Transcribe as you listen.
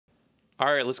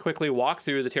All right, let's quickly walk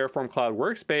through the Terraform Cloud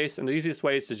workspace, and the easiest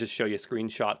way is to just show you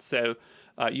screenshots. So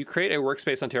you create a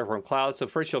workspace on Terraform Cloud. So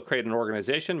first you'll create an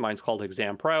organization. Mine's called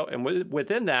Exam Pro, and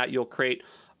within that you'll create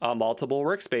multiple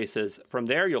workspaces. From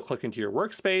there, you'll click into your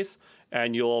workspace,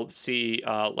 and you'll see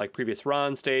like previous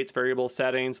run states, variable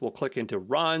settings. We'll click into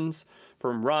runs.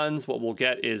 From runs, what we'll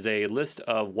get is a list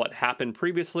of what happened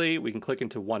previously. We can click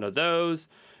into one of those,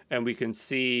 and we can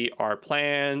see our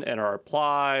plan and our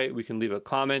apply. We can leave a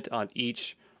comment on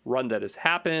each run that has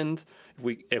happened.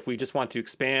 If we just want to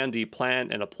expand the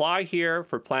plan and apply here,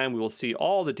 for plan, we will see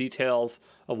all the details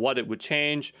of what it would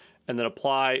change. And then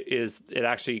apply is it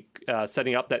actually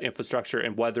setting up that infrastructure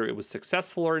and whether it was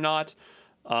successful or not.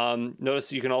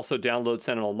 Notice you can also download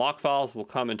Sentinel mock files. We'll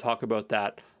come and talk about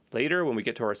that later when we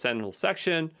get to our Sentinel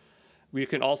section. We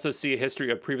can also see a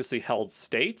history of previously held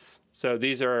states. So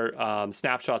these are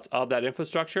snapshots of that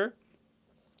infrastructure.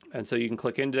 And so you can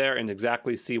click into there and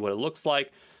exactly see what it looks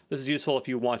like. This is useful if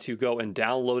you want to go and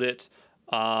download it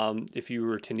if you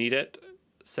were to need it.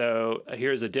 So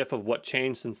here's a diff of what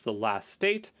changed since the last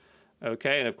state.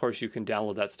 Okay, and of course you can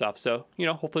download that stuff. So,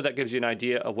 hopefully that gives you an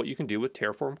idea of what you can do with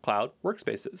Terraform Cloud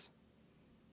Workspaces.